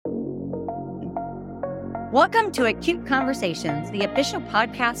Welcome to Acute Conversations, the official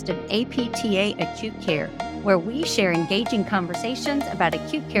podcast of APTA Acute Care, where we share engaging conversations about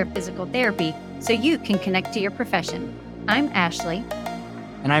acute care physical therapy so you can connect to your profession. I'm Ashley.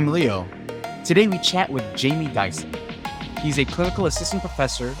 And I'm Leo. Today we chat with Jamie Dyson. He's a clinical assistant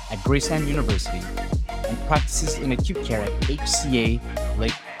professor at Graceland University and practices in acute care at HCA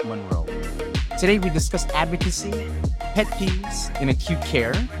Lake Monroe. Today we discuss advocacy, pet peeves in acute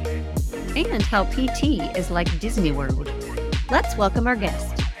care, and how PT is like Disney World. Let's welcome our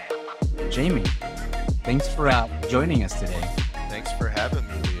guest. Jamie, thanks for joining us today. Thanks for having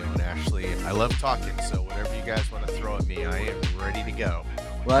me, Leo and Ashley. I love talking, so whatever you guys want to throw at me, I am ready to go.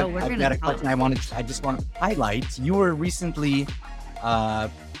 Well, I've got a question I just want to highlight. You were recently,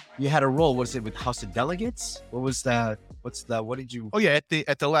 you had a role, was it with House of Delegates? What did you? Oh yeah,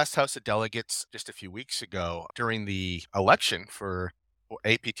 at the last House of Delegates just a few weeks ago, during the election for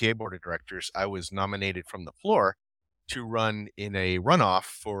APTA Board of Directors, I was nominated from the floor to run in a runoff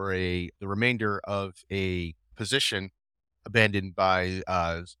for the remainder of a position abandoned by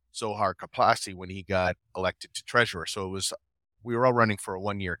Zohar Kaplasi when he got elected to treasurer. So we were all running for a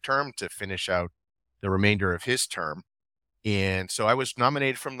 1-year term to finish out the remainder of his term. And so I was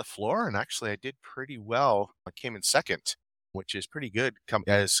nominated from the floor, and actually I did pretty well. I came in second, which is pretty good.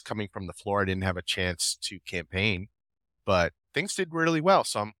 As coming from the floor, I didn't have a chance to campaign, but things did really well.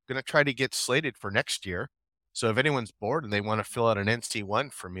 So I'm going to try to get slated for next year. So if anyone's bored and they want to fill out an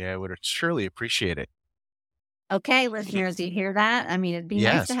NC1 for me, I would surely appreciate it. Okay, listeners, you hear that? I mean, it'd be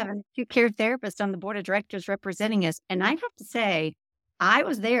nice to have an acute care therapist on the board of directors representing us. And I have to say, I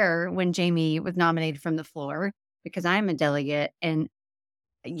was there when Jamie was nominated from the floor because I'm a delegate, and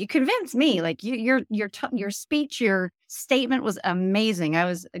you convinced me. Like your speech, your statement was amazing. I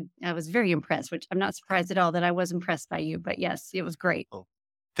was very impressed, which I'm not surprised at all that I was impressed by you. But yes, it was great. Oh,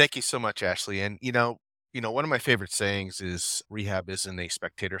 thank you so much, Ashley. And you know, one of my favorite sayings is rehab isn't a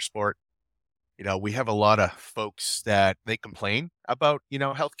spectator sport. We have a lot of folks that they complain about,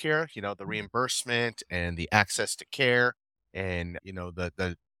 healthcare, the reimbursement and the access to care, and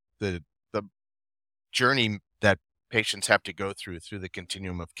the journey that patients have to go through the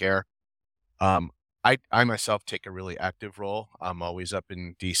continuum of care. I myself take a really active role. I'm always up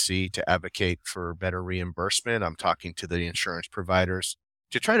in DC to advocate for better reimbursement. I'm talking to the insurance providers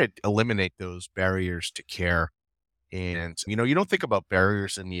to try to eliminate those barriers to care. And, you don't think about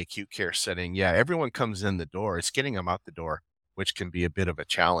barriers in the acute care setting. Yeah, everyone comes in the door. It's getting them out the door, which can be a bit of a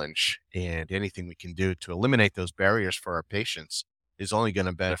challenge. And anything we can do to eliminate those barriers for our patients is only going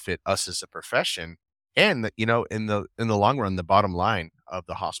to benefit us as a profession. And, in the long run, the bottom line of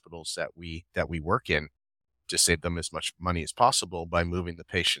the hospitals that we work in, to save them as much money as possible by moving the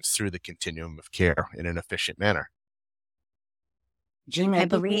patients through the continuum of care in an efficient manner. Jamie, I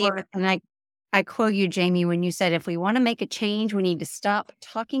believe, and I quote you, Jamie, when you said, if we want to make a change, we need to stop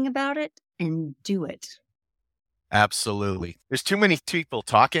talking about it and do it. Absolutely. There's too many people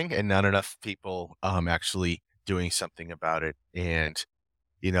talking and not enough people actually doing something about it. And,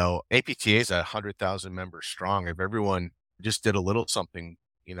 APTA is 100,000 members strong. If everyone just did a little something,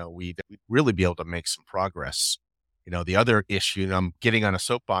 we'd really be able to make some progress. The other issue, and I'm getting on a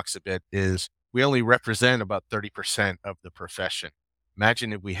soapbox a bit, is we only represent about 30% of the profession.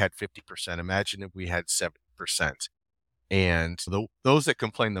 Imagine if we had 50%. Imagine if we had 70%. And those that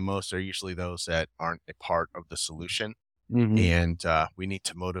complain the most are usually those that aren't a part of the solution. Mm-hmm. And we need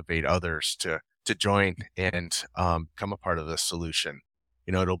to motivate others to join and become a part of the solution.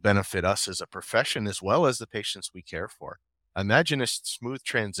 It'll benefit us as a profession as well as the patients we care for. Imagine a smooth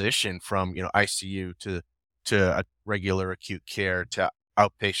transition from ICU to a regular acute care to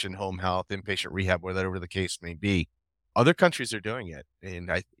outpatient home health, inpatient rehab, whatever the case may be. Other countries are doing it, and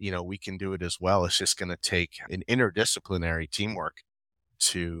we can do it as well. It's just going to take an interdisciplinary teamwork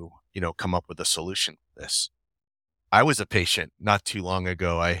to, come up with a solution to this. I was a patient not too long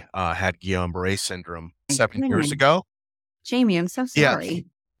ago. I had Guillain-Barré syndrome 7 years ago. Jamie, I'm so sorry. Yeah,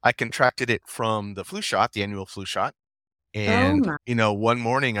 I contracted it from the flu shot, the annual flu shot. And, one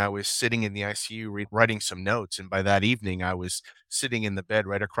morning I was sitting in the ICU writing some notes. And by that evening, I was sitting in the bed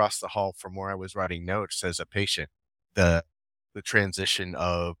right across the hall from where I was writing notes as a patient. The transition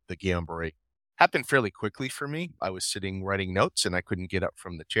of the Guillain-Barré happened fairly quickly for me. I was sitting writing notes and I couldn't get up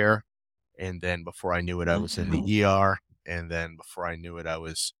from the chair. And then before I knew it, I was in the ER. And then before I knew it, I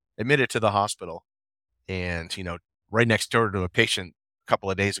was admitted to the hospital and, right next door to a patient a couple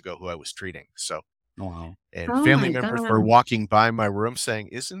of days ago who I was treating. So, wow. And family members were walking by my room saying,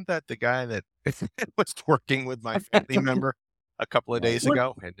 isn't that the guy that was working with my family member a couple of days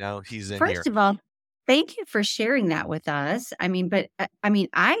ago? And now he's in here. First of all, Thank you for sharing that with us. I mean, but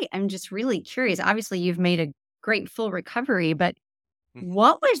I am just really curious. Obviously, you've made a great full recovery, but Mhm.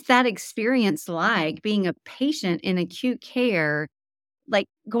 what was that experience like being a patient in acute care? Like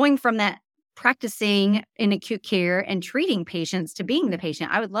going from that practicing in acute care and treating patients to being the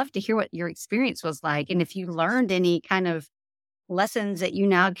patient. I would love to hear what your experience was like and if you learned any kind of lessons that you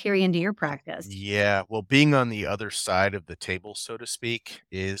now carry into your practice. Yeah, well, being on the other side of the table, so to speak,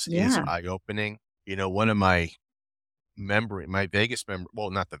 is Yeah. eye-opening. One of my Vegas memory,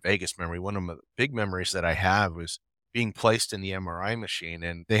 well, not the Vegas memory, one of the big memories that I have was being placed in the MRI machine,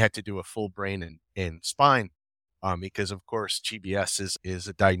 and they had to do a full brain and spine, because of course GBS is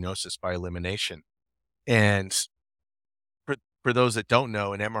a diagnosis by elimination. And for those that don't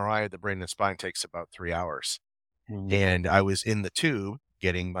know, an MRI of the brain and spine takes about 3 hours. Mhm. And I was in the tube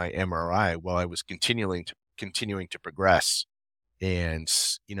getting my MRI while I was continuing to progress. And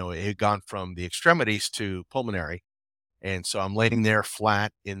it had gone from the extremities to pulmonary. And so I'm laying there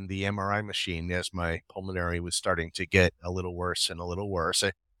flat in the MRI machine as my pulmonary was starting to get a little worse and a little worse.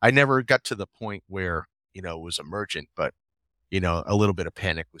 I never got to the point where, it was emergent, but, a little bit of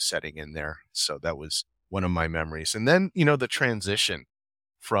panic was setting in there. So that was one of my memories. And then, the transition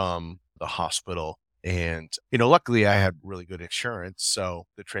from the hospital. And, luckily I had really good insurance. So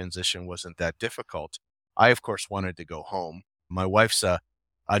the transition wasn't that difficult. I, of course, wanted to go home. My wife's a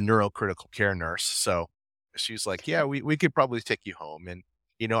neurocritical care nurse. So she's like, yeah, we could probably take you home. And,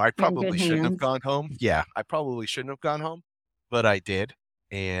 I You're in good probably shouldn't have hands. gone home. Yeah, I probably shouldn't have gone home, but I did.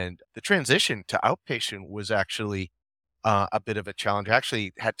 And the transition to outpatient was actually a bit of a challenge. I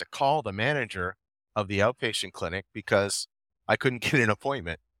actually had to call the manager of the outpatient clinic because I couldn't get an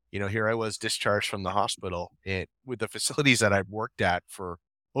appointment. Here I was discharged from the hospital and with the facilities that I've worked at for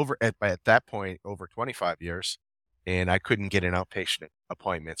at that point over 25 years, and I couldn't get an outpatient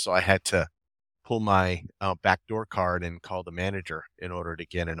appointment. So I had to pull my backdoor card and call the manager in order to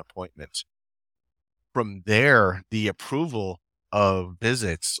get an appointment. From there, the approval of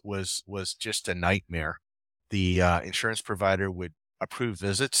visits was just a nightmare. The insurance provider would approve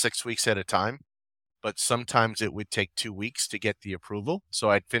visits 6 weeks at a time, but sometimes it would take 2 weeks to get the approval. So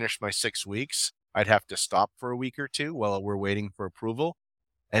I'd finish my 6 weeks. I'd have to stop for a week or two while we're waiting for approval.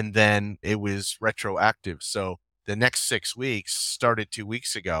 And then it was retroactive. So the next 6 weeks started 2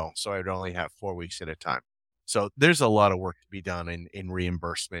 weeks ago. So I'd only have 4 weeks at a time. So there's a lot of work to be done in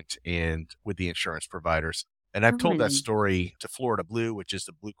reimbursement and with the insurance providers. And I've told that Really? story to Florida Blue, which is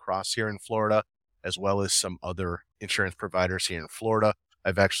the Blue Cross here in Florida, as well as some other insurance providers here in Florida.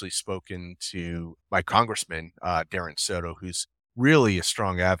 I've actually spoken to my congressman, Darren Soto, who's really a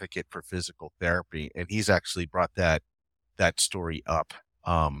strong advocate for physical therapy. And he's actually brought that story up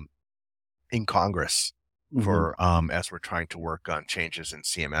um, in Congress Mhm. for as we're trying to work on changes in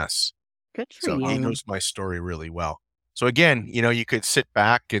CMS. Good for So he Wow. you. knows my story really well. So again, you could sit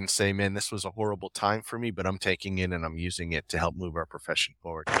back and say, man, this was a horrible time for me, but I'm taking it and I'm using it to help move our profession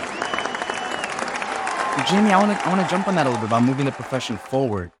forward. Jamie, I want to jump on that a little bit about moving the profession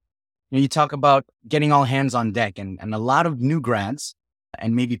forward. You talk about getting all hands on deck, and a lot of new grads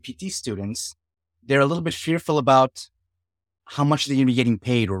and maybe PT students, they're a little bit fearful about how much they're going to be getting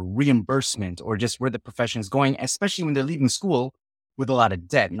paid or reimbursement or just where the profession is going, especially when they're leaving school with a lot of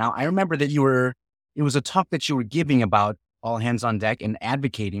debt. Now, I remember that it was a talk that you were giving about all hands on deck and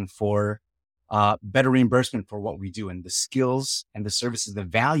advocating for better reimbursement for what we do and the skills and the services, the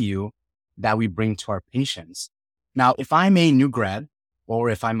value that we bring to our patients. Now, if I'm a new grad or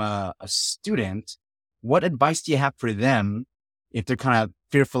if I'm a student, what advice do you have for them if they're kind of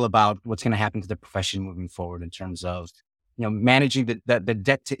fearful about what's going to happen to the profession moving forward in terms of managing the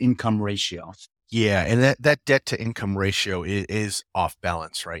debt to income ratio? Yeah, and that debt to income ratio is off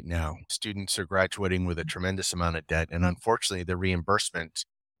balance right now. Students are graduating with a tremendous amount of debt, and unfortunately, the reimbursement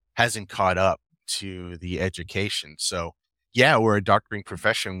hasn't caught up to the education. So, yeah, we're a doctoring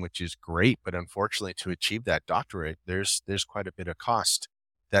profession, which is great, but unfortunately, to achieve that doctorate, there's quite a bit of cost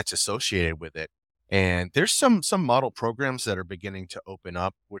that's associated with it. And there's some model programs that are beginning to open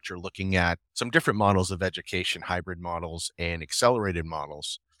up, which are looking at some different models of education, hybrid models and accelerated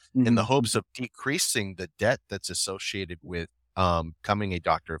models in the Mhm. hopes of decreasing the debt that's associated with becoming a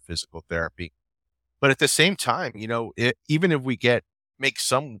doctor of physical therapy. But at the same time, even if we make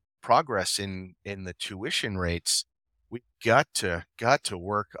some progress in the tuition rates, we got to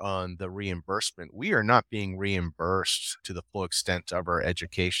work on the reimbursement. We are not being reimbursed to the full extent of our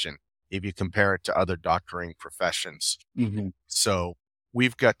education if you compare it to other doctoring professions. Mhm. So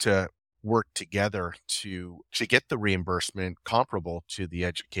we've got to work together to get the reimbursement comparable to the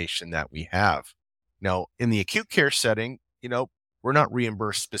education that we have. Now, in the acute care setting, we're not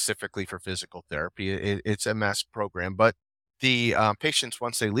reimbursed specifically for physical therapy. It's a mass program, but the patients,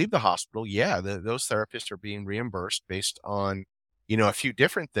 once they leave the hospital, yeah, those therapists are being reimbursed based on, a few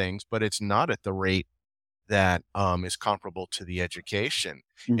different things, but it's not at the rate that is comparable to the education.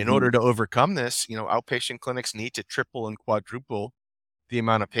 In Mm-hmm. order to overcome this, outpatient clinics need to triple and quadruple the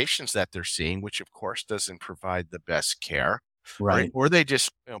amount of patients that they're seeing, which of course doesn't provide the best care, right? Right. Or they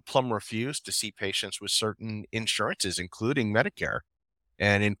just plumb refuse to see patients with certain insurances, including Medicare.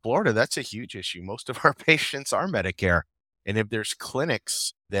 And in Florida, that's a huge issue. Most of our patients are Medicare. And if there's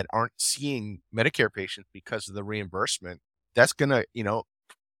clinics that aren't seeing Medicare patients because of the reimbursement, that's going to,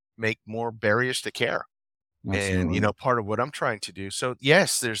 make more barriers to care. And, Absolutely. part of what I'm trying to do. So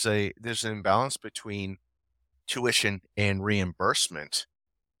yes, there's an imbalance between tuition and reimbursement.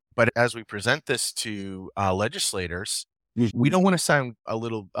 But as we present this to legislators, we Mm-hmm. don't want to sound a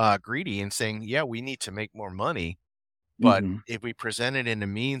little greedy and saying, yeah, we need to make more money. But Mm-hmm. if we present it in a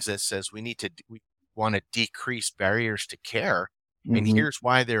means that says we want to decrease barriers to care, and Mm-hmm. here's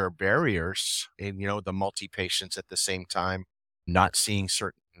why there are barriers, and the multi patients at the same time not seeing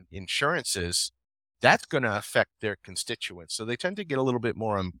certain insurances, that's going to affect their constituents. So they tend to get a little bit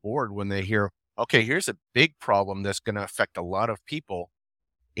more on board when they hear, okay, here's a big problem that's going to affect a lot of people,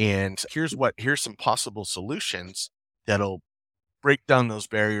 and here's some possible solutions that'll break down those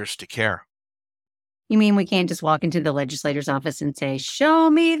barriers to care. You mean we can't just walk into the legislator's office and say, "Show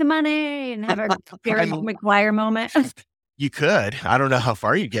me the money," and have our I Jerry mean, Maguire moment? you could. I don't know how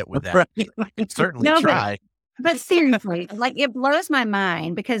far you get with that. Right. You could certainly No, try. but seriously, like, it blows my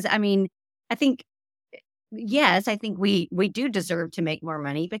mind because, I mean, I think yes, I think we do deserve to make more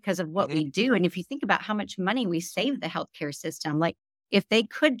money because of what Mhm, we do, and if you think about how much money we save the healthcare system, like, if they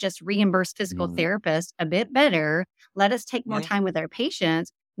could just reimburse physical Mm-hmm. therapists a bit better, let us take more mhm, time with our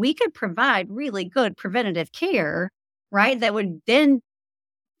patients, we could provide really good preventative care, right? That would then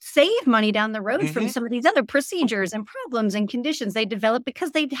save money down the road from mhm. some of these other procedures and problems and conditions they develop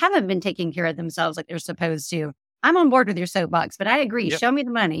because they haven't been taking care of themselves like they're supposed to. I'm on board with your soapbox, but I agree. Yep. Show me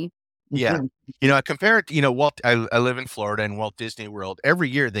the money. Yeah. I compare it, I live in Florida, and Walt Disney World, every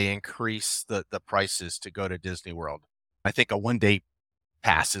year they increase the prices to go to Disney World. I think a one-day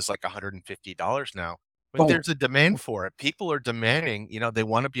pass is like $150 now, but Oh, there's a demand for it. People are demanding, they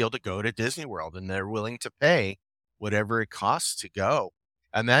want to be able to go to Disney World, and they're willing to pay whatever it costs to go.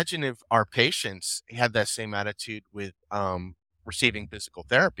 Imagine if our patients had that same attitude with receiving physical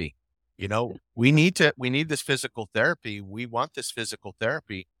therapy. We need this physical therapy. We want this physical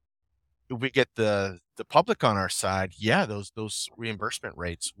therapy. If we get the public on our side, yeah, those reimbursement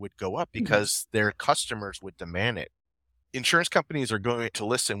rates would go up because their customers would demand it. Insurance companies are going to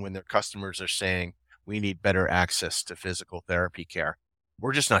listen when their customers are saying, we need better access to physical therapy care.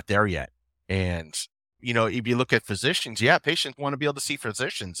 We're just not there yet. And, if you look at physicians, yeah, patients want to be able to see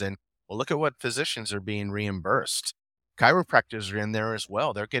physicians. And well, look at what physicians are being reimbursed. Chiropractors are in there as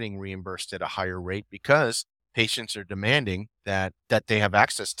well. They're getting reimbursed at a higher rate because patients are demanding that they have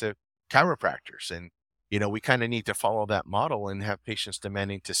access to chiropractors. And, we kind of need to follow that model and have patients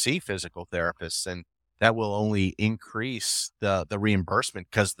demanding to see physical therapists. And that will only increase the reimbursement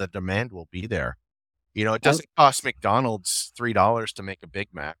because the demand will be there. It doesn't cost McDonald's $3 to make a Big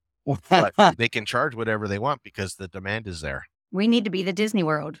Mac, but they can charge whatever they want because the demand is there. We need to be the Disney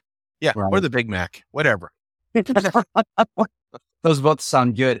World. Yeah, or right. the Big Mac, whatever. Those both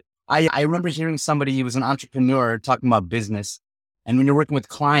sound good. I remember hearing somebody, he was an entrepreneur talking about business. And when you're working with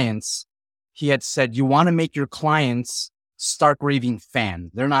clients, he had said, you want to make your clients stark raving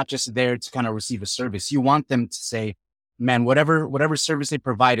fan. They're not just there to kind of receive a service. You want them to say, man, whatever service they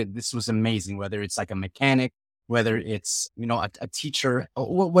provided, this was amazing. Whether it's like a mechanic, whether it's, a teacher,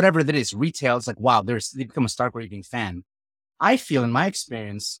 or whatever that is, retail, it's like, wow, they become a stark raving fan. I feel in my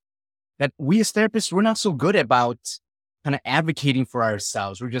experience that we as therapists, we're not so good about kind of advocating for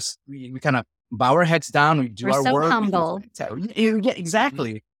ourselves. We kind of bow our heads down. We do We're our so work. humble. Yeah,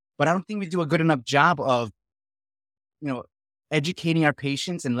 exactly. But I don't think we do a good enough job of, educating our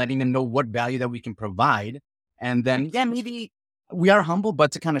patients and letting them know what value that we can provide. And then, yeah, maybe we are humble,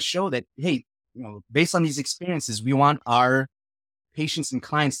 but to kind of show that, hey, based on these experiences, we want our patients and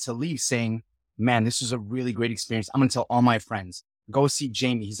clients to leave saying, man, this was a really great experience. I'm going to tell all my friends, go see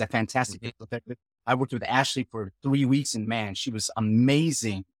Jamie. He's a fantastic physical therapist. I worked with Ashley for 3 weeks and man, she was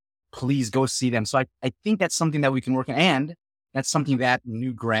amazing. Please go see them. So I think that's something that we can work on. And that's something that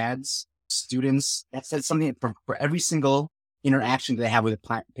new grads, students, that's something for every single interaction that they have with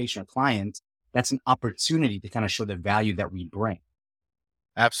a patient or client, that's an opportunity to kind of show the value that we bring.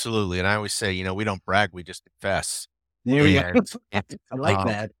 Absolutely. And I always say, we don't brag, we just confess. There we go. And I like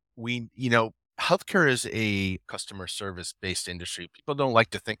that. we, healthcare is a customer service based industry. People don't like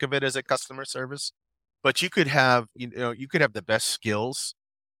to think of it as a customer service, but you could have the best skills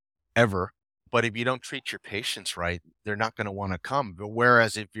ever, but if you don't treat your patients right, they're not going to want to come. But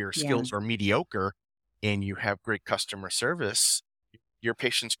whereas if your Yeah. skills are mediocre and you have great customer service, your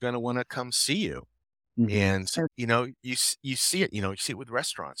patient's going to want to come see you. Mhm. And, you see it, you see it with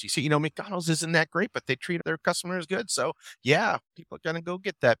restaurants. You see, McDonald's isn't that great, but they treat their customers good. So yeah, people are gonna go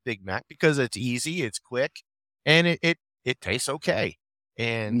get that Big Mac because it's easy, it's quick, and it tastes okay.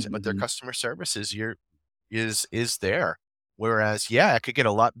 And but their Mhm. customer service is there. Whereas, yeah, I could get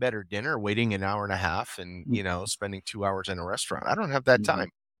a lot better dinner waiting an hour and a half and, Mhm. spending 2 hours in a restaurant. I don't have that Mhm. time.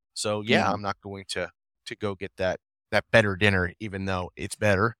 So yeah, Yeah. I'm not going to go get that better dinner, even though it's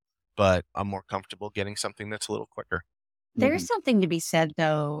better, but I'm more comfortable getting something that's a little quicker. There's Mhm. something to be said,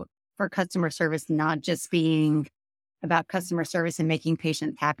 though, for customer service not just being about customer service and making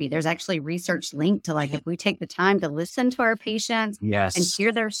patients happy. There's actually research linked to like if we take the time to listen to our patients and Yes.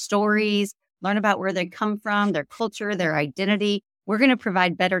 hear their stories, learn about where they come from, their culture, their identity, we're going to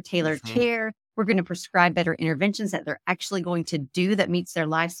provide better tailored Mhm. care. We're going to prescribe better interventions that they're actually going to do that meets their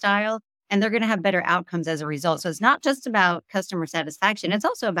lifestyle. And they're going to have better outcomes as a result. So it's not just about customer satisfaction, it's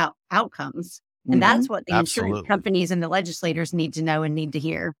also about outcomes. And Mhm. that's what the insurance Absolutely. companies and the legislators need to know and need to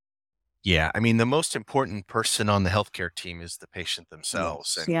hear. Yeah, I mean, the most important person on the healthcare team is the patient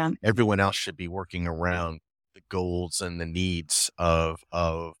themselves, Yes. and Yeah. everyone else should be working around the goals and the needs of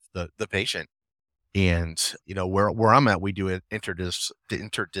the patient. And, where I'm at, we do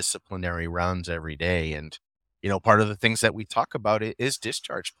interdisciplinary rounds every day. And, part of the things that we talk about it is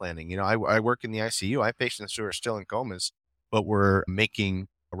discharge planning. I work in the ICU. I have patients who are still in comas, but we're making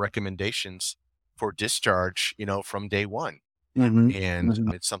recommendations for discharge, from day one. Mhm. And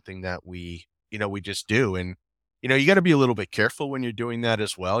Mhm. it's something that we just do. And, you got to be a little bit careful when you're doing that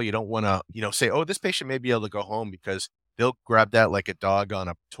as well. You don't want to, say, oh, this patient may be able to go home because they'll grab that like a dog on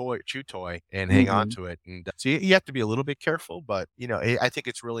a chew toy and hang on Mhm. to it. And so you have to be a little bit careful, but I think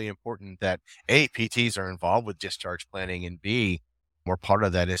it's really important that A, PTs are involved with discharge planning, and B, we're part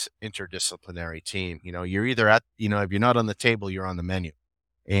of that is interdisciplinary team. You're either if you're not on the table, you're on the menu.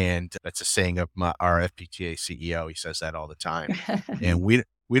 And that's a saying of our FPTA CEO. He says that all the time. And Mhm.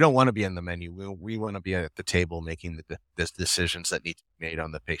 we don't want to be on the menu. We want to be at the table making the decisions that need to be made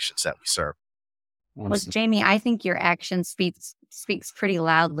on the patients that we serve. Well, Awesome. Jamie, I think your action speaks pretty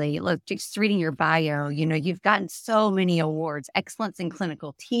loudly. Look, just reading your bio, you've gotten so many awards: excellence in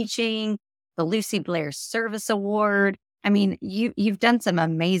clinical teaching, the Lucy Blair Service Award. I mean, you've done some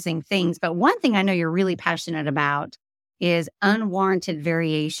amazing things. But one thing I know you're really passionate about is unwarranted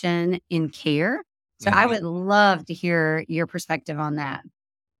variation in care. So I Mhm. would love to hear your perspective on that.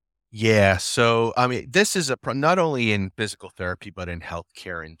 Yeah. So, I mean, this is not only in physical therapy, but in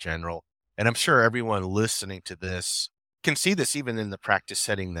healthcare in general. And I'm sure everyone listening to this can see this even in the practice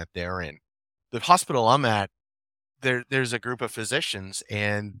setting that they're in. The hospital I'm at, there's a group of physicians,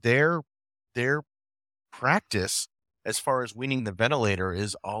 and their practice as far as weaning the ventilator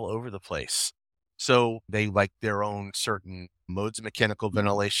is all over the place. So they like their own certain modes of mechanical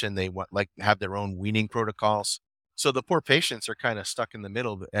ventilation. They want like have their own weaning protocols. So the poor patients are kind of stuck in the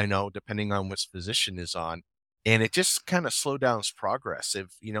middle, depending on which physician is on. And it just kind of slow down progress.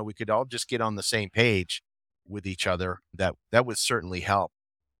 If, we could all just get on the same page with each other, that would certainly help.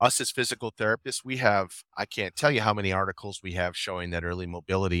 Us as physical therapists, I can't tell you how many articles we have showing that early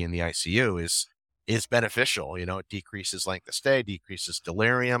mobility in the ICU is beneficial. It decreases length of stay, decreases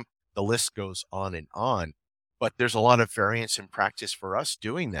delirium. The list goes on and on. But there's a lot of variance in practice for us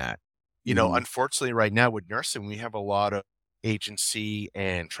doing that. Mhm. Unfortunately, right now with nursing, we have a lot of agency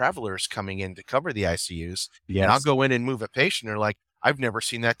and travelers coming in to cover the ICUs. And I'll Yes. go in and move a patient. They're like, I've never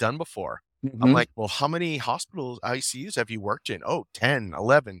seen that done before. I'm Mhm. like, well, how many hospitals ICUs have you worked in? Oh, 10,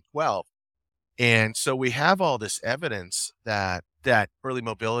 11, 12. And so we have all this evidence that early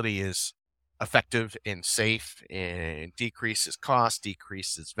mobility is effective and safe and decreases cost,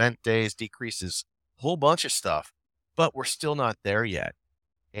 decreases vent days, decreases a whole bunch of stuff, but we're still not there yet.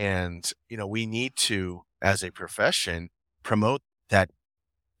 And, we need to, as a profession, promote that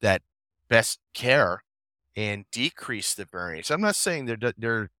that best care and decrease the variance. I'm not saying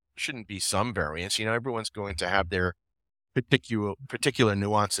there shouldn't be some variance. Everyone's going to have their particular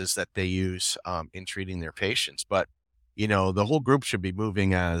nuances that they use in treating their patients. But the whole group should be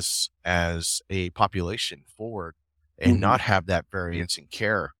moving as a population forward and Mhm. not have that variance in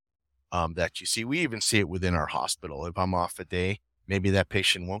care that you see. We even see it within our hospital. If I'm off a day, maybe that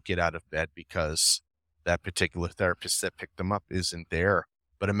patient won't get out of bed because that particular therapist that picked them up isn't there.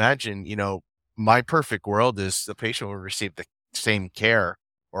 But imagine, my perfect world is the patient will receive the same care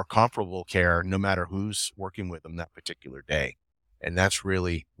or comparable care, no matter who's working with them that particular day. And that's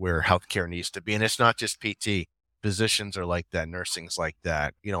really where healthcare needs to be. And it's not just PT. Physicians are like that. Nursing's like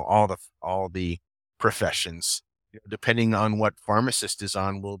that. All the professions, depending on what pharmacist is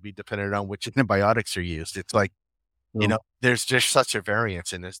on, will be dependent on which antibiotics are used. It's like, there's just such a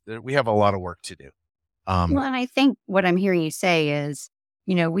variance in this. We have a lot of work to do. Well, and I think what I'm hearing you say is,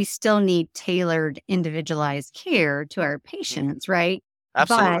 we still need tailored, individualized care to our patients, right?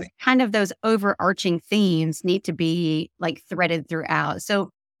 Absolutely. But kind of those overarching themes need to be like threaded throughout. So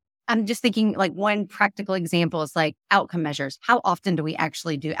I'm just thinking like one practical example is like outcome measures. How often do we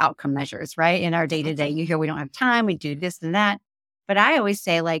actually do outcome measures, right? In our day to day, you hear we don't have time, we do this and that. But I always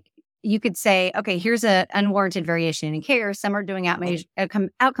say, like, you could say, okay, here's an unwarranted variation in care. Some are doing outcome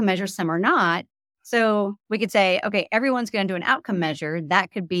measures, some are not. So we could say, okay, everyone's going to do an outcome measure.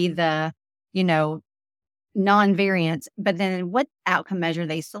 That could be the, non-variance, but then what outcome measure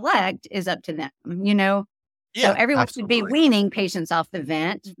they select is up to them, Yeah, So everyone should be absolutely. weaning patients off the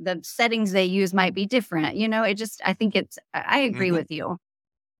vent. The settings they use might be different. I agree Mhm. with you.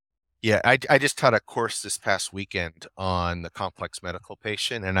 Yeah, I just taught a course this past weekend on the complex medical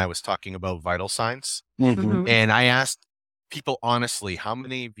patient, and I was talking about vital signs. Mhm. And I asked people honestly, how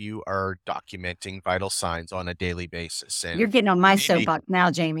many of you are documenting vital signs on a daily basis? You're And getting on my maybe, soapbox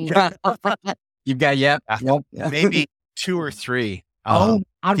now, Jamie. You've got, yeah. Yep. maybe two or three Out of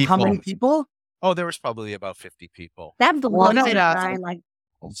how people. many people? Oh, there was probably about 50 people. That blows no, my no. mind. Like,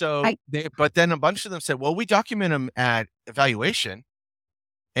 So I, but then a bunch of them said, well, we document them at evaluation.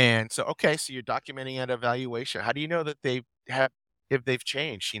 And so, okay, so you're documenting at evaluation. How do you know that if they've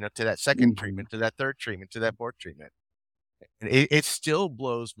changed, to that second treatment, to that third treatment, to that fourth treatment? And it still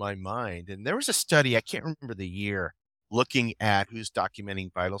blows my mind. And there was a study, I can't remember the year, looking at who's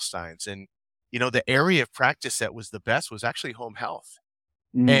documenting vital signs. And, the area of practice that was the best was actually home health.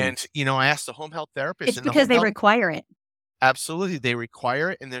 And, I asked the home health therapist it's and the because home they health, require it. absolutely, they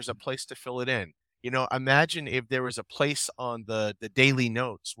require it and there's a place to fill it in. Imagine if there was a place on the daily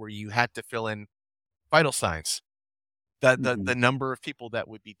notes where you had to fill in vital signs. The number of people that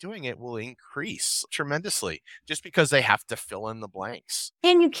would be doing it will increase tremendously just because they have to fill in the blanks.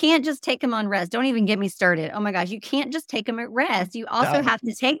 And you can't just take them on rest. Don't even get me started. Oh my gosh, you can't just take them at rest. You also No. have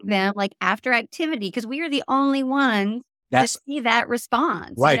to take them like after activity because we are the only ones to That's see that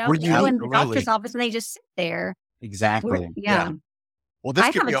response. right. We're They go in the Absolutely. doctor's office and they just sit there. exactly. Yeah. Yeah. Well, this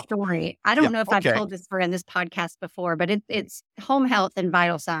I could have be a a story. I yeah, don't know if I've okay. told this in this podcast before, but it's home health and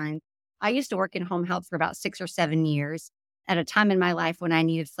vital signs. I used to work in home health for about 6 or 7 years at a time in my life when I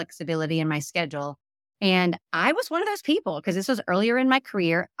needed flexibility in my schedule. And I was one of those people, because this was earlier in my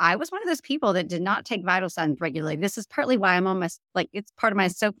career. I was one of those people that did not take vital signs regularly. This is partly why I'm on my, it's part of my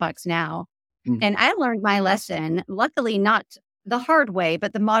soapbox now. Mhm. And I learned my lesson, luckily not the hard way,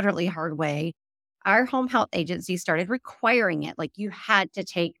 but the moderately hard way. Our home health agency started requiring it. Like, you had to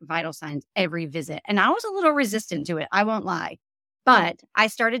take vital signs every visit. And I was a little resistant to it, I won't lie. But I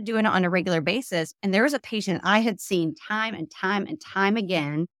started doing it on a regular basis. And there was a patient I had seen time and time and time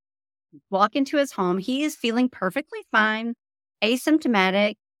again walk into his home. He is feeling perfectly fine,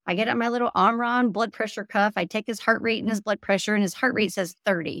 asymptomatic. I get out my little Omron blood pressure cuff. I take his heart rate and his blood pressure, and his heart rate says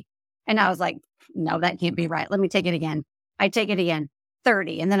 30. And I was like, no, that can't be right. Let me take it again. I take it again,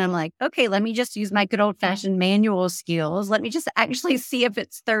 30. And then I'm like, okay, let me just use my good old fashioned manual skills. Let me just actually see if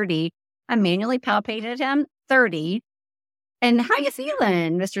it's 30. I manually palpated him, 30. And how you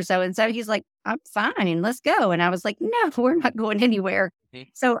feeling, Mr. So-and-so? He's like, I'm fine. Let's go. And I was like, no, we're not going anywhere. Mhm.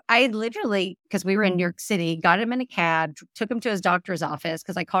 So I literally, because we were in New York City, got him in a cab, took him to his doctor's office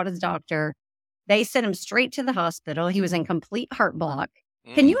because I called his doctor. They sent him straight to the hospital. He was in complete heart block.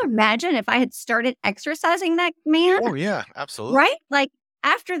 Can you imagine if I had started exercising that man? Oh, yeah, absolutely. Right? Like,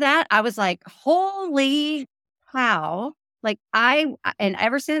 after that, I was like, holy cow. And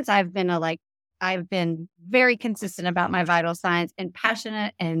ever since I've been very consistent about my vital signs and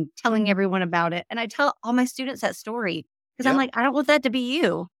passionate and telling everyone about it. And I tell all my students that story because I'm Yep. like, I don't want that to be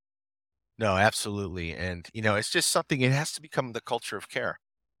you. No, absolutely. And, it's just something, it has to become the culture of care.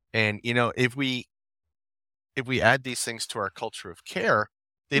 And, if we add these things to our culture of care,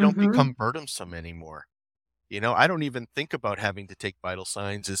 they don't Mhm. become burdensome anymore. I don't even think about having to take vital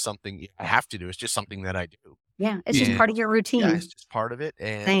signs as something I have to do. It's just something that I do. Yeah. It's just And part of your yeah, routine. it's just part of it.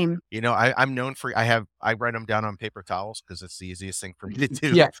 And, Same. I'm known for, I write them down on paper towels because it's the easiest thing for me to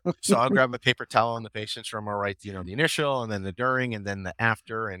do. Yeah. So I'll grab a paper towel on the patient's room. I'll write, the initial and then the during and then the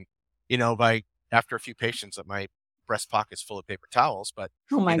after. And, after a few patients, my breast pocket's full of paper towels, but,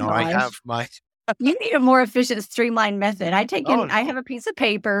 Oh my I gosh. have my, You need a more efficient, streamlined method. oh, I have a piece of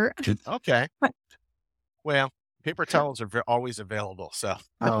paper. okay. Well, Paper towels are always available. So,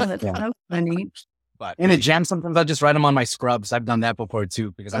 Oh, that's so funny. but in a jam, sometimes I'll just write them on my scrubs. I've done that before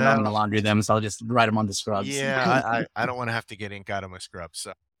too, because I'm not going to laundry them. So I'll just write them on the scrubs. Yeah, I don't want to have to get ink out of my scrubs.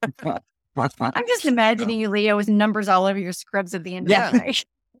 So I'm just imagining you, Leo, with numbers all over your scrubs at the end of the day.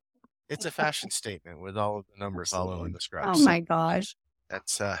 It's a fashion statement with all of the numbers all over the scrubs. Oh my gosh.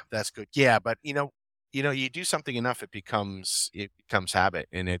 That's good. Yeah, but you do something enough, it becomes habit,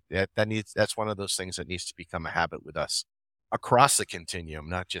 and that's one of those things that needs to become a habit with us across the continuum,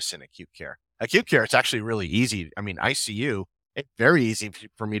 not just in acute care. Acute care, it's actually really easy. I mean, ICU, it's very easy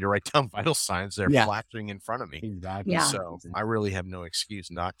for me to write down vital signs. They're flashing in front of me. Exactly. Yeah. So I really have no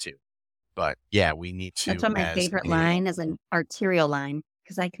excuse not to. But yeah, we need to. That's why my favorite line is an arterial line,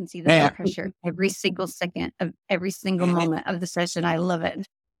 because I can see the blood pressure every single second of every single moment of the session. I love it.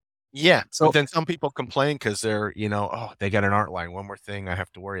 Yeah. So but then some people complain because they're, they got an art line. One more thing I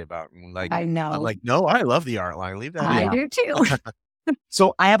have to worry about. And I know. I'm like, no, I love the art line. Leave that. I do too.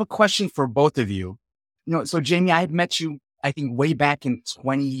 So I have a question for both of you. So Jamie, I had met you, I think, way back in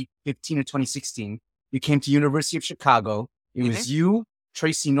 2015 or 2016. You came to University of Chicago. It was you,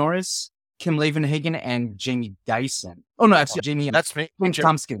 Tracy Norris, Kim Lavenhagen, and Jamie Dyson. Oh no, actually, Jamie. That's me. James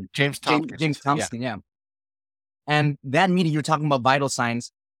Thompson. James Thompson. Yeah. And that meeting, you were talking about vital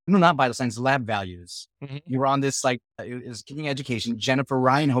signs. No, not vital signs, lab values. Mm-hmm. You were on this, it was continuing education. Jennifer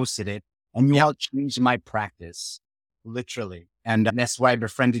Ryan hosted it, and you helped change my practice, literally. And that's why I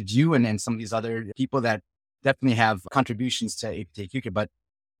befriended you and some of these other people that definitely have contributions to APTAQ. But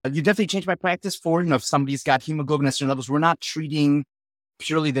you definitely changed my practice for, if somebody's got hemoglobin at certain levels, we're not treating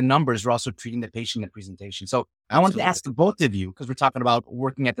purely the numbers, we're also treating the patient and presentation. So I wanted to ask both of you, because we're talking about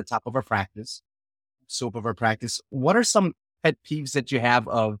working at the top of our practice, SOAP of our practice. What are some pet peeves that you have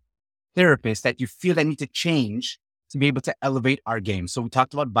of therapists that you feel that need to change to be able to elevate our game? So we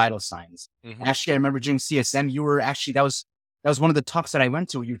talked about vital signs. Mm-hmm. Actually, I remember during CSM, you were actually, that was one of the talks that I went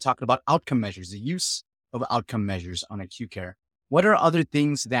to. You were talking about outcome measures, the use of outcome measures on acute care. What are other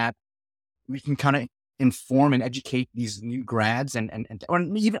things that we can kind of inform and educate these new grads and or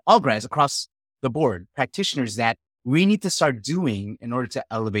even all grads across the board, practitioners, that we need to start doing in order to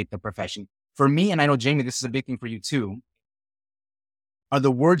elevate the profession? For me, and I know, Jamie, this is a big thing for you too, are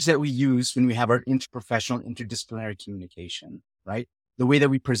the words that we use when we have our interprofessional, interdisciplinary communication, right? The way that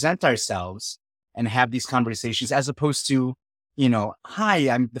we present ourselves and have these conversations, as opposed to, hi,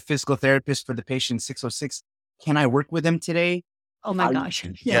 I'm the physical therapist for the patient 606. Can I work with them today? Oh my gosh.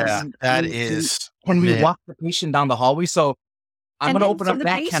 Yeah, that is. Can we walk the patient down the hallway? So I'm going to open up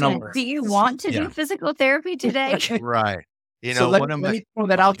that can of worms. Do you want to do physical therapy today? Right. So let me throw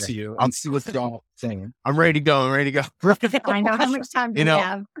that out to you and see what's going on. I'm ready to go. I know. How much time do you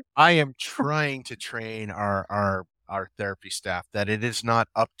have? I am trying to train our therapy staff that it is not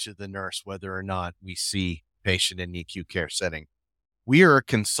up to the nurse whether or not we see patient in the acute care setting. We are a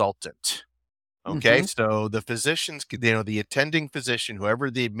consultant. Okay. Mm-hmm. So the physicians, the attending physician,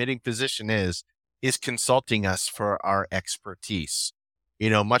 whoever the admitting physician is consulting us for our expertise.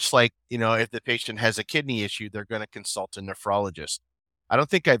 Much like, if the patient has a kidney issue, they're going to consult a nephrologist. I don't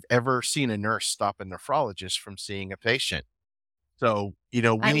think I've ever seen a nurse stop a nephrologist from seeing a patient. So, we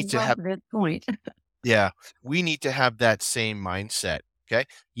need to have that point. Yeah, we need to have that same mindset. Okay.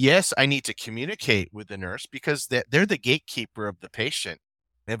 Yes, I need to communicate with the nurse because they're the gatekeeper of the patient.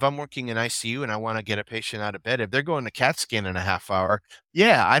 If I'm working in ICU and I want to get a patient out of bed, if they're going to CAT scan in a half hour,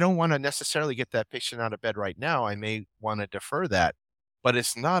 I don't want to necessarily get that patient out of bed right now. I may want to defer that. But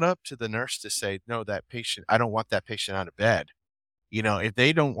it's not up to the nurse to say, no, I don't want that patient out of bed. If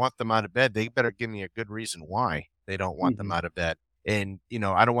they don't want them out of bed, they better give me a good reason why they don't want them out of bed. And,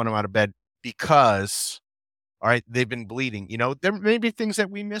 I don't want them out of bed because, all right, they've been bleeding. There may be things that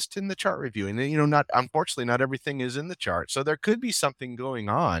we missed in the chart review. And, unfortunately, not everything is in the chart. So there could be something going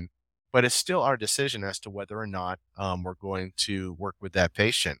on, but it's still our decision as to whether or not we're going to work with that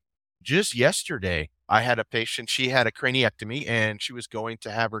patient. Just yesterday, I had a patient, she had a craniectomy and she was going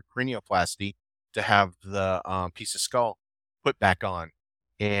to have her cranioplasty to have the piece of skull put back on.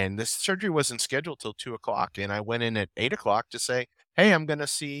 And this surgery wasn't scheduled till 2:00. And I went in at 8:00 to say, hey, I'm going to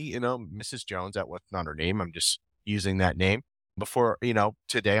see, Mrs. Jones, that was not her name. I'm just using that name before,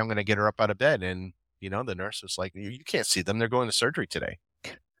 today I'm going to get her up out of bed. And, the nurse was like, you can't see them. They're going to surgery today.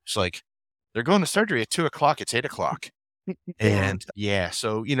 It's like, they're going to surgery at 2:00. It's 8:00. And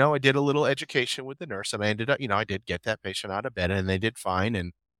so, I did a little education with the nurse and I ended up, I did get that patient out of bed and they did fine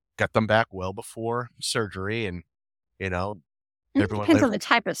and got them back well before surgery. And, everyone. It depends on the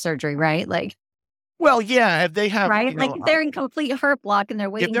type of surgery, right? If they have, right? If they're in complete heart block and they're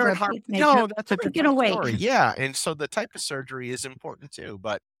waiting for a pacemaker, no, that's a different wait. story. Yeah. And so the type of surgery is important too.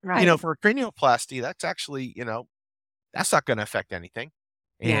 But, for a cranioplasty, that's actually, That's not going to affect anything.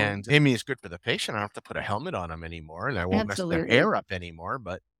 Yeah, And I mean, it's good for the patient. I don't have to put a helmet on them anymore, and I won't mess their absolutely. hair up anymore.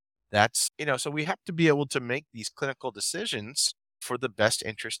 But that's, so we have to be able to make these clinical decisions for the best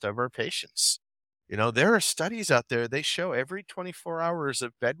interest of our patients. There are studies out there, they show every 24 hours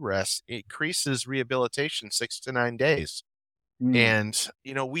of bed rest increases rehabilitation 6 to 9 days. Mm.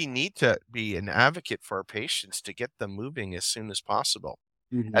 And, we need to be an advocate for our patients to get them moving as soon as possible.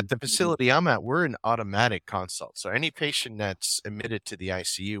 Mhm. At the Mhm. facility I'm at, we're an automatic consult. So any patient that's admitted to the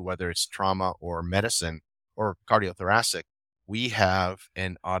ICU, whether it's trauma or medicine or cardiothoracic, we have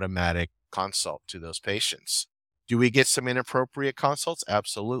an automatic consult to those patients. Do we get some inappropriate consults?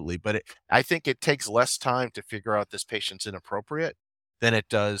 Absolutely. But I think it takes less time to figure out this patient's inappropriate than it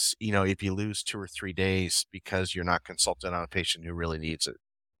does, if you lose 2 or 3 days because you're not consulted on a patient who really needs it.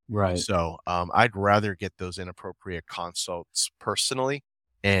 Right. So I'd rather get those inappropriate consults personally.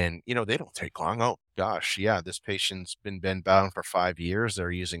 And, they don't take long. Oh, gosh. Yeah, this patient's been bound for 5 years. They're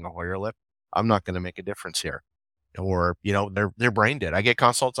using a Hoyer lift. I'm not going to make a difference here. Or, they're brain dead. I get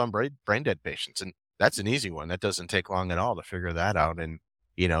consults on brain dead patients, and that's an easy one. That doesn't take long at all to figure that out and,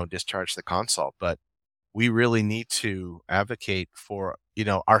 discharge the consult. But we really need to advocate for,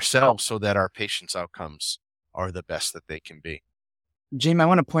 ourselves so that our patients' outcomes are the best that they can be. Jamie, I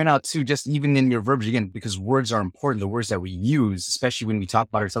want to point out too, just even in your verbiage again, because words are important, the words that we use, especially when we talk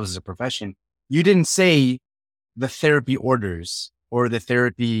about ourselves as a profession, you didn't say the therapy orders or the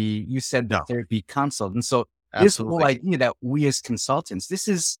therapy, you said the No, therapy consult. And so this whole absolutely. idea that we as consultants, this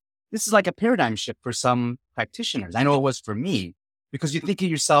is like a paradigm shift for some practitioners. I know it was for me because you think of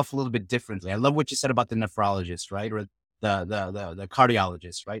yourself a little bit differently. I love what you said about the nephrologist, right? Or the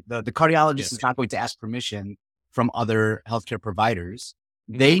cardiologist, right? The cardiologist Yes. is not going to ask permission from other healthcare providers.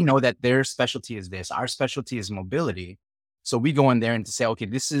 They know that their specialty is this. Our specialty is mobility. So we go in there and to say, okay,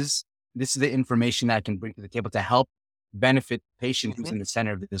 this is the information that I can bring to the table to help benefit the patient who's Mhm. in the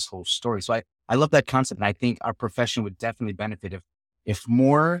center of this whole story. So I love that concept. And I think our profession would definitely benefit if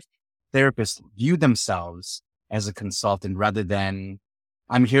more therapists view themselves as a consultant rather than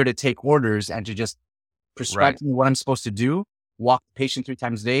I'm here to take orders and to just prescribe Right, to me what I'm supposed to do, walk the patient 3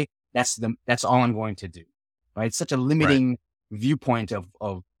 times a day. That's all I'm going to do. Right. It's such a right. limiting viewpoint of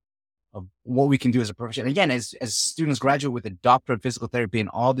what we can do as a profession. Again, as students graduate with a doctorate of physical therapy and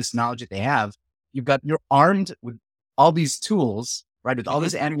all this knowledge that they have, you're armed with all these tools, right? With all Mhm.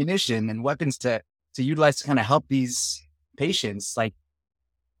 this ammunition and weapons to utilize to kind of help these patients. Like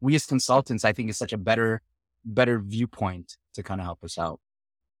we as consultants, I think is such a better viewpoint to kind of help us out.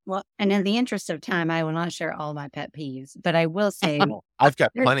 Well, and in the interest of time, I will not share all my pet peeves, but I will say I've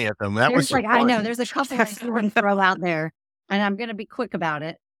got there's plenty of them. That was there's the like I know point. there's a couple I still want to throw out there, and I'm going to be quick about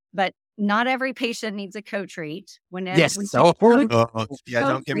it. But not every patient needs a co-treat. Whenever Yes. we So Oh, yeah,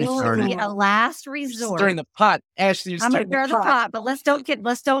 don't get me co-treat should started. be a last stirring resort. the pot. Ashley, you're I'm gonna stirring the stir the pot. pot, but let's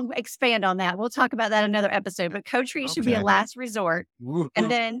don't expand on that. We'll talk about that another episode. But co-treat should be a Okay. last resort. Woo.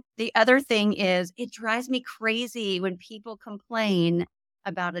 And then the other thing is it drives me crazy when people complain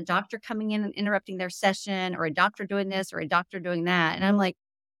about a doctor coming in and interrupting their session or a doctor doing this or a doctor doing that. And I'm like,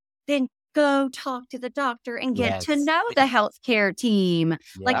 then go talk to the doctor and get to Yes. know the healthcare team.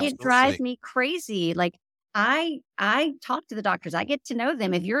 Like Yeah. it drives Absolutely. me crazy. Like I talk to the doctors. I get to know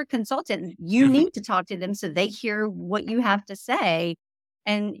them. If you're a consultant, you need to talk to them so they hear what you have to say.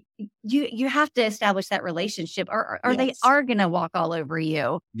 And you have to establish that relationship or they Yes. are gonna walk all over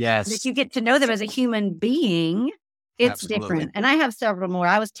you. But if Yes. you get to know them as a human being, it's Absolutely. different. And I have several more.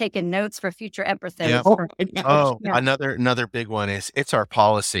 I was taking notes for future Yeah. episodes Oh for my gosh. Oh, yeah. another big one is it's our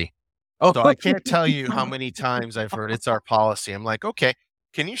policy. Oh, So I can't tell you how many times I've heard it's our policy. I'm like, okay,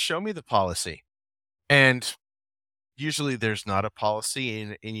 can you show me the policy? And usually there's not a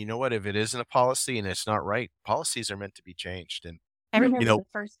policy. And you know what? If it isn't a policy and it's not right, policies are meant to be changed. And, I you remember know, the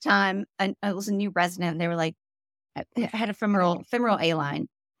first time I was a new resident, and they were like, I had a femoral A line,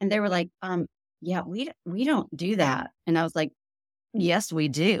 and they were like, yeah, we don't do that. And I was like, yes, we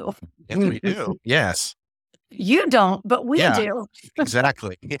do. yes, we do. Yes. You don't, but we Yeah, do.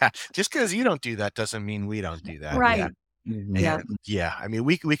 exactly. Yeah. Just because you don't do that doesn't mean we don't do that. Yeah. Right. Mhm. Yeah. And yeah, I mean,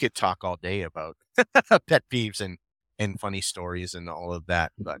 we could talk all day about pet peeves and funny stories and all of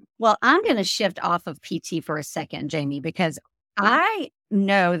that. But Well, I'm going to shift off of PT for a second, Jamie, because I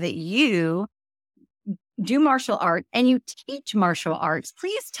know that you do martial art and you teach martial arts.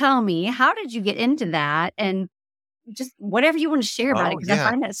 Please tell me, how did you get into that? And just whatever you want to share about it, oh because I yeah.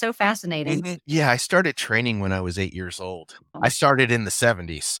 find that so fascinating. Yeah, I started training when I was 8 years old. I started in the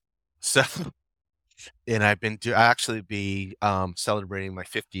 70s. So and I actually be celebrating my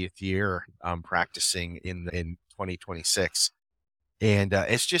 50th year practicing in 2026. And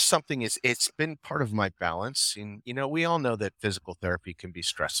it's just something, it's been part of my balance. And, we all know that physical therapy can be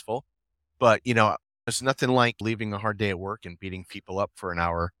stressful, but, there's nothing like leaving a hard day at work and beating people up for an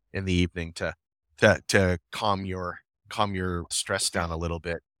hour in the evening to calm your stress down a little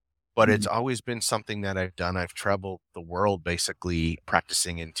bit. But it's Mhm. always been something that I've done. I've traveled the world basically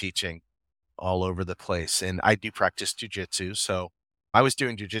practicing and teaching all over the place. And I do practice jujitsu. So I was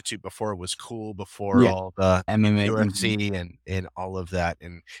doing jujitsu before it was cool, before Yeah. all the MMA. UFC and all of that.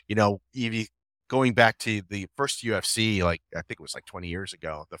 And, even going back to the first UFC, like I think it was like 20 years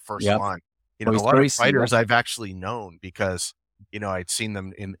ago, the first Yep. one, Toy a lot of Story. Yep. fighters I've actually known because, I'd seen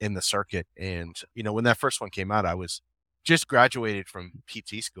them in the circuit. And, when that first one came out, I was just graduated from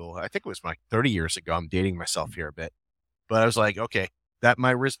PT school. I think it was like 30 years ago. I'm dating myself here a bit, but I was like, okay, that my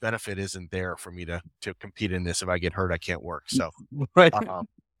risk benefit isn't there for me to compete in this. If I get hurt, I can't work. So Right.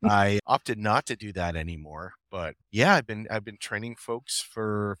 I opted not to do that anymore. But yeah, I've been training folks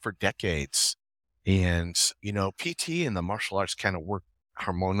for decades, and PT and the martial arts kind of work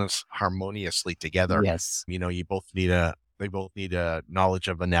harmoniously together. Yes. You both need a they both need a knowledge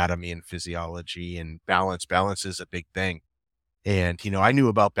of anatomy and physiology and balance. Balance is a big thing. And, I knew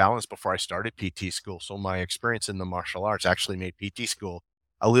about balance before I started PT school. So my experience in the martial arts actually made PT school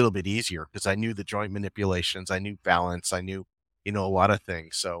a little bit easier because I knew the joint manipulations, I knew balance, I knew, a lot of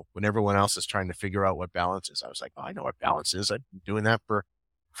things. So when everyone else is trying to figure out what balance is, I was like, oh, I know what balance is. I've been doing that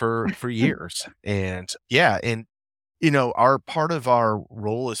for years. And yeah, and our part of our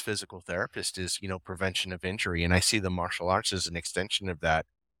role as physical therapists is, prevention of injury. And I see the martial arts as an extension of that.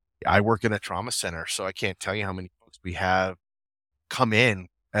 I work in a trauma center, so I can't tell you how many folks we have come in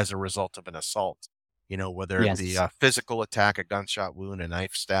as a result of an assault, whether it be Yes. a physical attack, a gunshot wound, a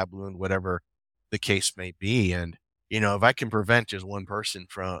knife stab wound, whatever the case may be. And, if I can prevent just one person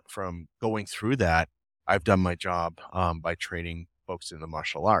from going through that, I've done my job by training folks in the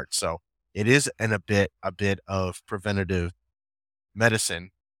martial arts. So it is a bit of preventative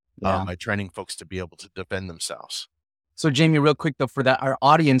medicine Yeah. by training folks to be able to defend themselves. So Jamie, real quick though, for our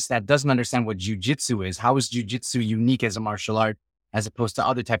audience that doesn't understand what jujitsu is, how is jujitsu unique as a martial art as opposed to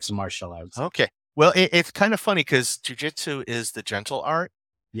other types of martial arts? Okay. Well, it's kind of funny because jujitsu is the gentle art.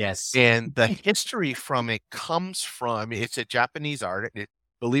 Yes. And the history from it comes from it's a Japanese art.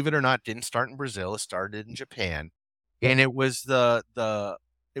 Believe it or not, didn't start in Brazil. It started in Japan, and it was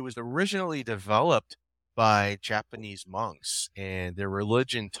originally developed by Japanese monks, and their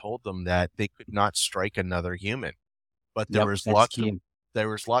religion told them that they could not strike another human. But there Yep. was That's lots of key. there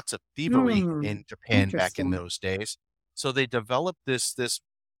was lots of thievery Hmm. in Japan back in Interesting. those days, so they developed this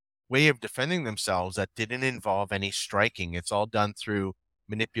way of defending themselves that didn't involve any striking. It's all done through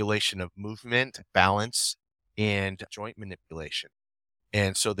manipulation of movement, balance, and joint manipulation.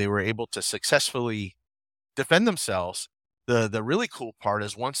 And so they were able to successfully defend themselves. The really cool part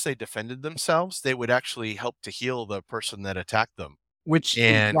is once they defended themselves, they would actually help to heal the person that attacked them. Which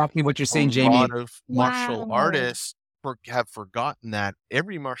And exactly what you're a saying, lot Jamie. of martial Wow. artists have forgotten that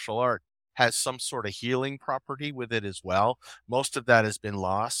every martial art has some sort of healing property with it as well. Most of that has been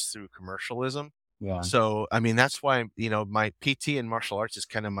lost through commercialism. Yeah. So, I mean, that's why, my PT and martial arts is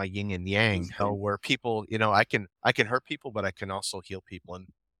kind of my yin and yang, That's how great. where people, I can hurt people, but I can also heal people. And,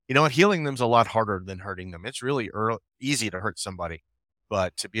 healing them's a lot harder than hurting them. It's really easy to hurt somebody,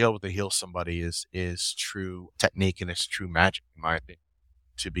 but to be able to heal somebody is true technique and it's true magic, in my opinion,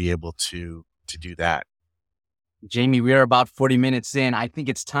 to be able to do that. Jamie, we are about 40 minutes in. I think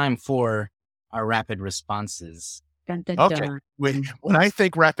it's time for our rapid responses. Dun, dun, Okay. dun. When I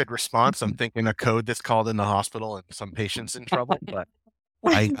think rapid response, I'm thinking a code that's called in the hospital and some patients in trouble, but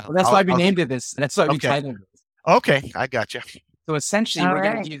I Well, that's why I'll we I'll named it this. That's why we okay. titled it. Okay, I got you. So essentially, All we're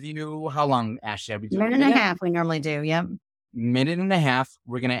going right. to give you how long, Ashley? Are we doing a Minute and a minute? half we normally do. Yep. Minute and a half.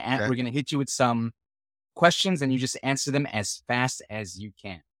 We're going to Okay. we're going to hit you with some questions, and you just answer them as fast as you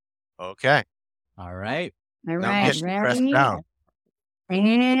can. Okay. All right. All Now I'm right. getting stressed Ready? out.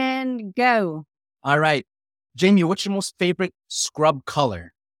 And go. All right. Jamie, what's your most favorite scrub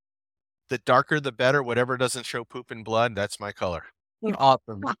color? The darker the better, whatever doesn't show poop and blood, that's my color.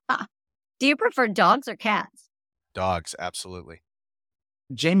 Awesome. Do you prefer dogs or cats? Dogs, absolutely.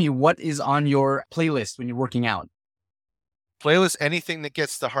 Jamie, what is on your playlist when you're working out? Playlist, anything that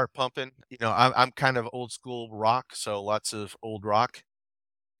gets the heart pumping. I'm kind of old school rock, so lots of old rock.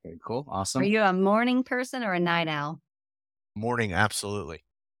 Very cool. Are Awesome. you a morning person or a night owl? Morning, absolutely.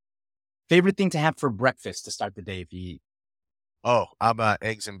 Favorite thing to have for breakfast to start the day if you eat? Oh, I'm a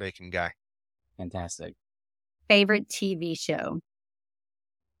eggs and bacon guy. Fantastic. Favorite TV show?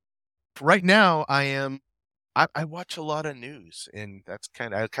 Right now, I watch a lot of news, and I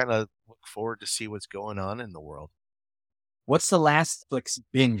kind of look forward to see what's going on in the world. What's the last Netflix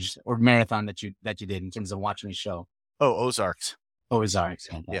binge or marathon that you did in terms of watching a show? Oh, Ozarks. Ozarks.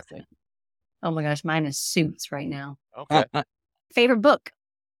 Yeah. Oh my gosh, mine is Suits right now. Okay. Favorite book?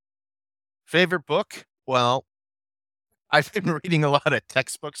 Favorite book? Well, I've been reading a lot of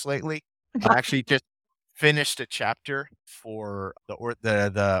textbooks lately. I actually just finished a chapter for the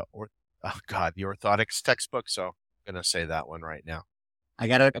orthotics textbook. So I'm going to say that one right now. I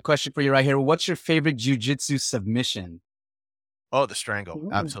got a question for you right here. What's your favorite jiu-jitsu submission? Oh, the strangle. Ooh,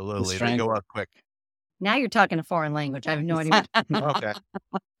 absolutely. The strangle. They go out quick. Now you're talking a foreign language. I have no idea. Okay.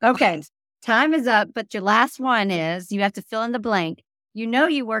 Okay. Time is up, but your last one is you have to fill in the blank. You know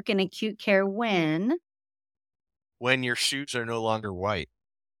you work in acute care when your shoes are no longer white.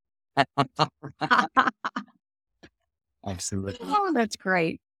 Absolutely. Oh, that's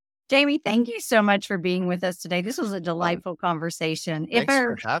great. Jamie, thank you so much for being with us today. This was a delightful conversation. Thanks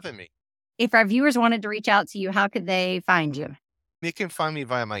for having me. If our viewers wanted to reach out to you, how could they find you? You can find me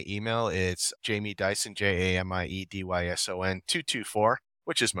via my email. It's Jamie Dyson, JAMIEDYSON 224,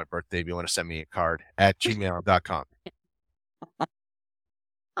 which is my birthday. If you want to send me a card at gmail.com.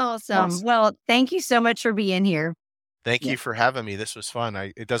 Awesome. Well, thank you so much for being here. Thank you for having me. This was fun.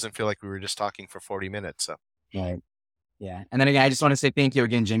 It doesn't feel like we were just talking for 40 minutes. So. Right. Yeah. And then again, I just want to say thank you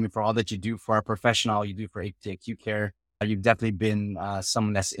again, Jamie, for all that you do for our profession, all you do for acute care. You've definitely been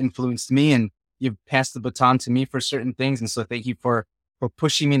someone that's influenced me, and you've passed the baton to me for certain things. And so thank you for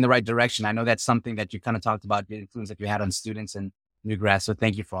pushing me in the right direction. I know that's something that you kind of talked about, the influence that you had on students and new grads. So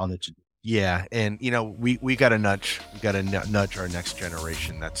thank you for all that you do. Yeah. And, we got to nudge. We got to nudge our next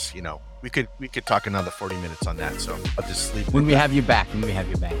generation. That's, we could talk another 40 minutes on that. So I'll just leave it. When we have you back. Absolutely.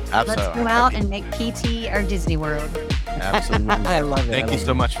 Let's go out and make PT our Disney World. Absolutely. I love it. Thank you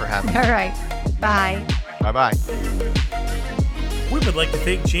so much for having me. All right. Bye. Bye-bye. We would like to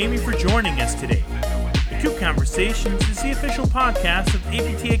thank Jamie for joining us today. Acute Conversations is the official podcast of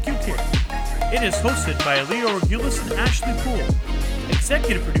APTA Acute Care. It is hosted by Leo Regulus and Ashley Poole.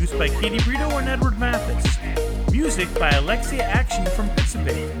 Executive produced by Katie Brito and Edward Mathis. Music by Alexia Action from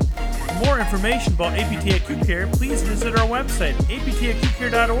Pixabay. For more information about APTA Acute Care, please visit our website,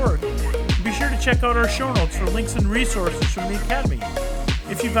 aptacutecare.org. And be sure to check out our show notes for links and resources from the Academy.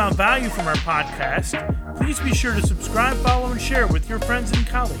 If you found value from our podcast, please be sure to subscribe, follow, and share with your friends and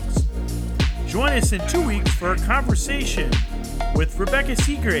colleagues. Join us in 2 weeks for a conversation with Rebecca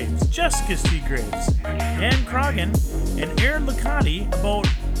Seagraves, Jessica Seagraves, Ann Croggan, and Aaron Licati about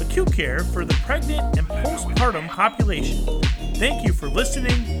acute care for the pregnant and postpartum population. Thank you for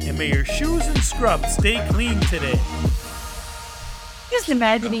listening, and may your shoes and scrubs stay clean today. Just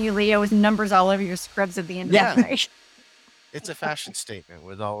imagining you, Leo, with numbers all over your scrubs at the end of the night. It's a fashion statement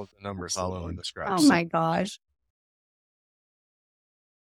with all of the numbers all over the scrubs. Oh my gosh.